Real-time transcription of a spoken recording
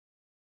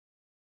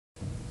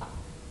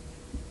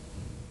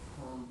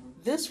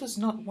This was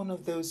not one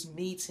of those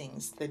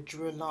meetings that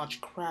drew a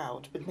large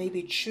crowd, but maybe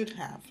it should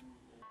have.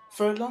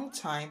 For a long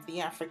time, the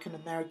African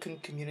American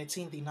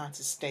community in the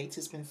United States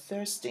has been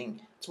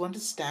thirsting to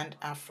understand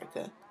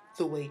Africa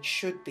the way it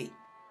should be.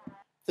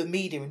 The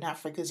media in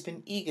Africa has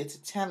been eager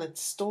to tell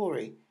its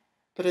story,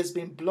 but has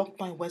been blocked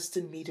by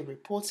Western media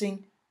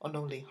reporting on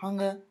only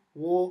hunger,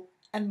 war,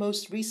 and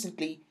most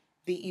recently,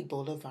 the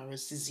Ebola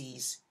virus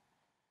disease.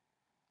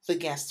 The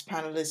guest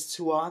panelists,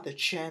 who are the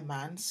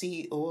chairman,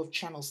 CEO of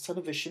Channels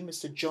Television,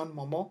 Mr. John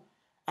Momoh,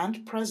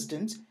 and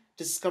President,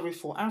 Discovery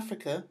for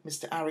Africa,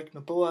 Mr. Aric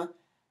Noboa,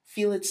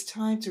 feel it's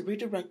time to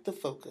redirect the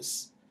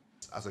focus.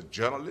 As a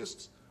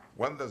journalist,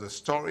 when there's a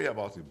story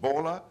about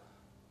Ebola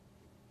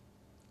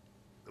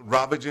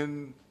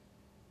ravaging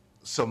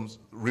some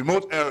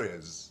remote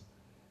areas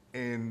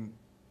in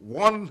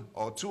one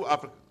or two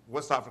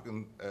West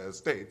African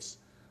states,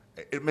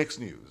 it makes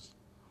news.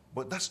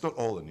 But that's not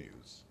all the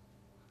news.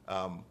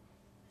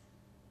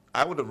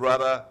 I would have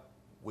rather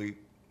we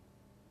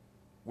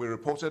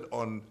reported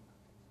on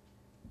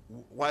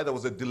why there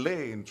was a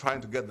delay in trying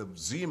to get the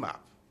ZMapp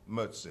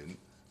medicine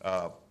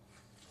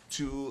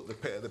to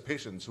the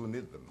patients who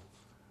need them.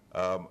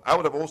 I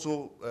would have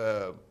also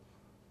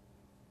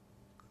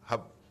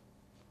have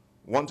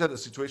wanted a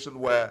situation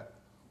where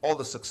all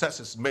the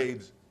successes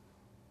made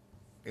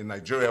in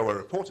Nigeria were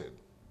reported,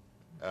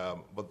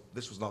 but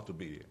this was not to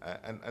be.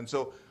 And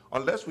so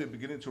unless we're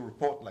beginning to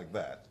report like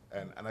that,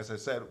 and as I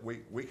said,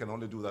 we can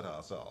only do that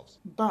ourselves.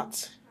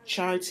 But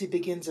charity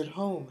begins at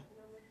home.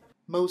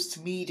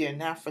 Most media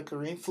in Africa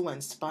are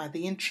influenced by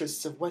the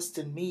interests of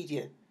Western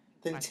media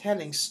than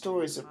telling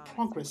stories of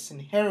progress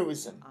and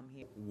heroism.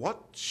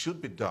 What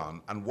should be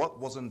done and what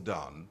wasn't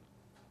done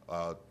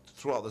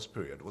throughout this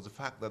period was the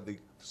fact that the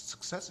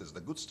successes,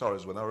 the good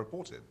stories were not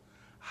reported.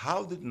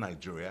 How did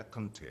Nigeria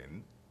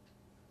contain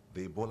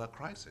the Ebola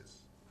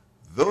crisis?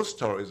 Those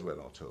stories were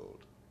not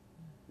told.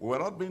 We were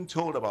not being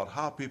told about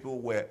how people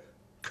were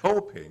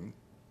coping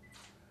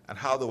and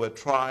how they were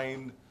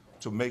trying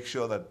to make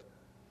sure that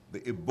the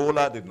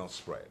Ebola did not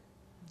spread.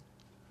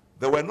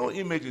 There were no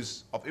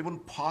images of even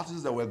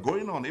parties that were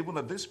going on, even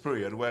at this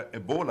period, where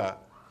Ebola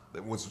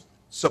was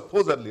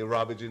supposedly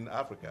ravaging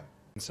Africa.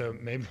 So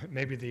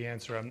maybe the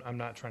answer, I'm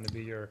not trying to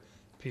be your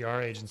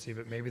PR agency,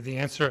 but maybe the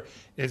answer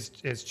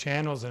is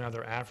channels and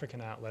other African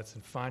outlets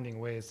and finding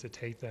ways to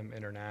take them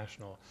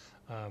international.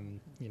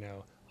 You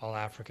know, All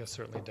Africa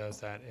certainly does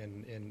that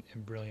in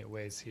brilliant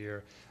ways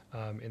here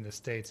in the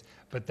States.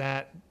 But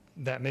that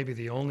may be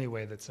the only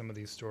way that some of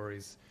these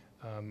stories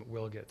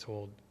will get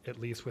told, at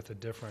least with a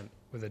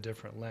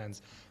different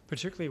lens,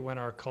 particularly when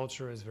our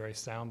culture is very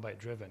soundbite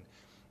driven.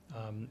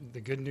 The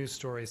good news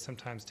stories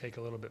sometimes take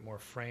a little bit more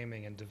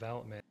framing and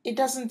development. It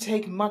doesn't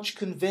take much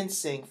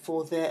convincing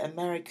for their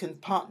American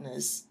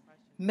partners.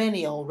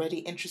 Many are already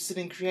interested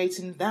in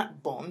creating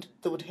that bond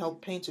that would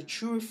help paint a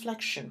true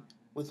reflection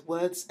with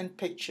words and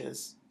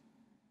pictures.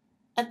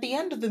 At the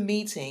end of the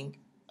meeting,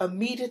 a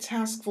media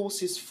task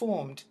force is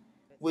formed,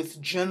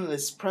 with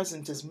journalists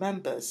present as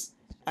members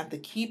and the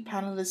key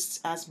panelists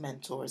as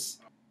mentors.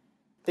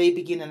 They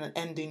begin an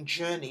unending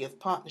journey of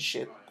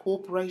partnership,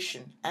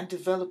 cooperation, and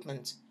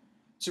development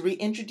to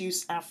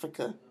reintroduce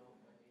Africa,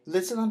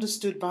 little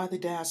understood by the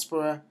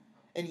diaspora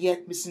and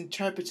yet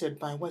misinterpreted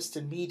by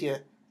Western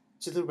media,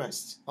 to the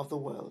rest of the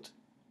world.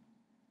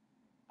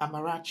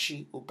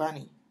 Amarachi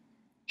Ubani,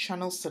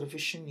 Channels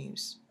Television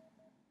News.